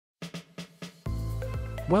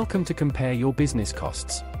Welcome to Compare Your Business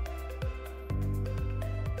Costs.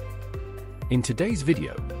 In today's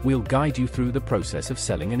video, we'll guide you through the process of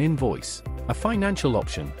selling an invoice, a financial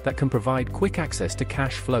option that can provide quick access to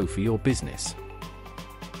cash flow for your business.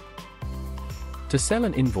 To sell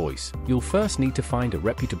an invoice, you'll first need to find a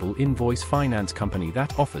reputable invoice finance company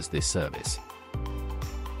that offers this service.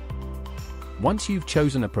 Once you've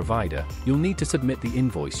chosen a provider, you'll need to submit the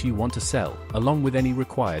invoice you want to sell, along with any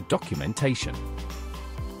required documentation.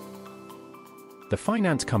 The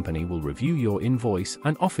finance company will review your invoice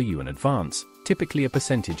and offer you an advance, typically a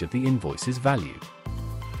percentage of the invoice's value.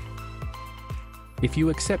 If you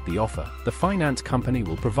accept the offer, the finance company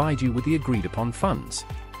will provide you with the agreed-upon funds,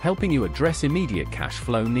 helping you address immediate cash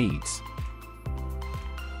flow needs.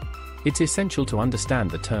 It's essential to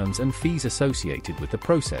understand the terms and fees associated with the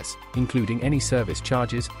process, including any service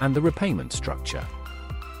charges and the repayment structure.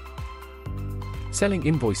 Selling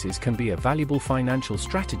invoices can be a valuable financial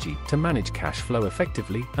strategy to manage cash flow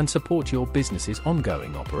effectively and support your business's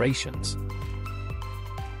ongoing operations.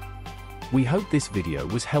 We hope this video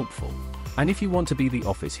was helpful, and if you want to be the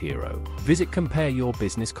office hero, visit Compare Your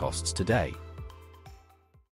Business Costs today.